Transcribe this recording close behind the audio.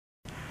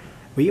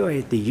We are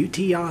at the UT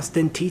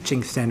Austin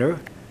Teaching Center.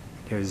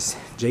 There's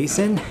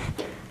Jason.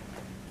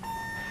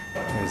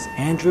 There's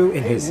Andrew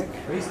in his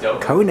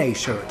Kone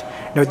shirt.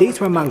 No, these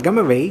were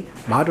Montgomery,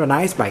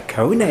 modernized by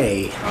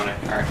Kone.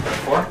 Kone. Alright,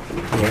 got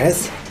 4?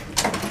 Yes.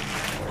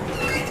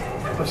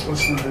 Let's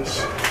listen to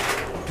this.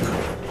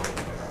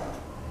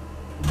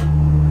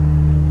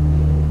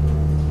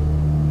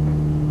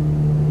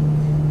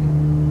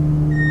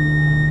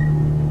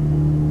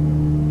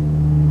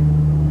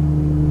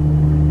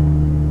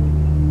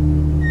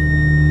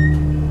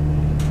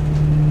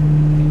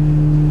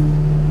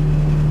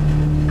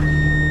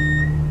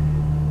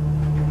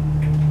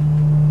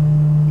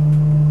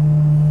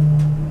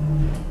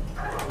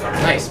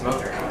 Nice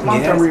motor.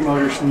 Montgomery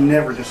Motors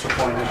never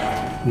disappointed.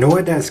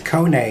 Nor does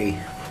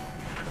Kone.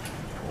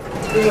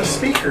 There's a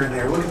speaker in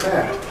there, look at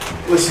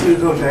that. Listen to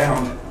it go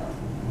down.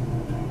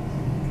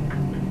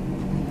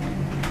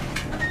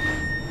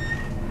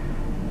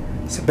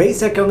 It's a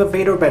basic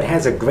elevator but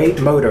has a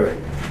great motor.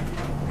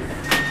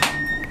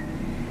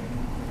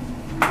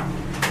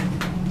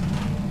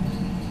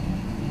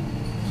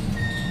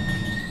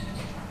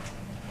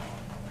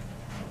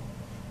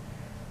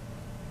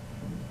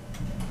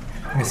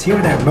 Let's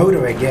hear that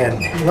motor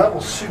again. That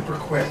was super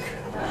quick.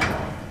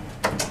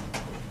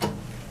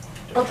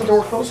 But the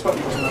door close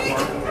button was not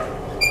working.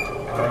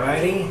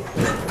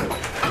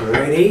 Alrighty.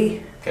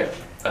 Ready? Okay,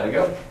 let it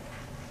go.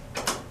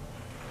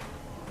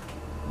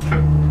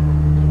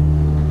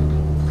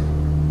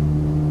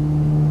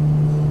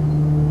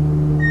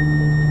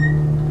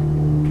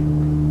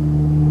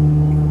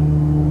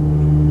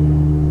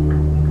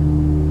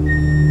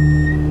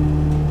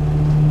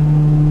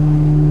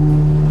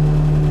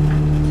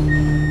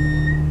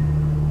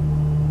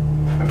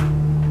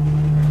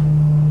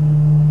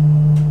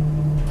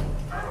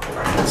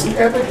 It's an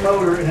epic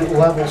motor and it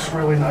levels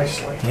really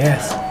nicely.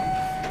 Yes.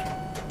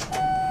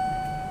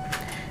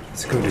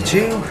 Let's go to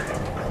 2.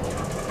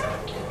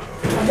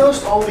 I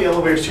noticed all the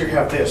elevators here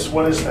have this.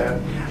 What is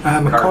that?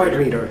 A card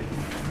reader.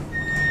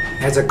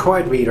 Has a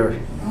card reader.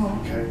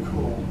 Oh, okay,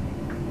 cool.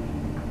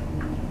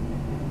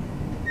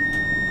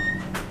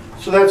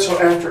 So that's so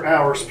after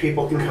hours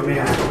people can come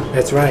in.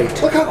 That's right.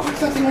 Look how quick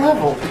that thing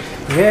leveled.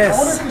 Yes. I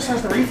wonder if this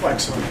has the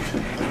reflex on it.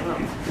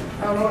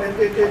 I don't know,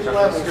 it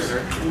levels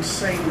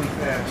insanely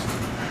fast.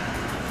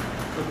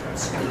 Look at that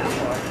smooth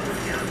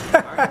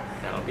slide. Alright,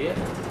 that'll be it.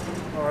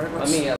 All right, Let me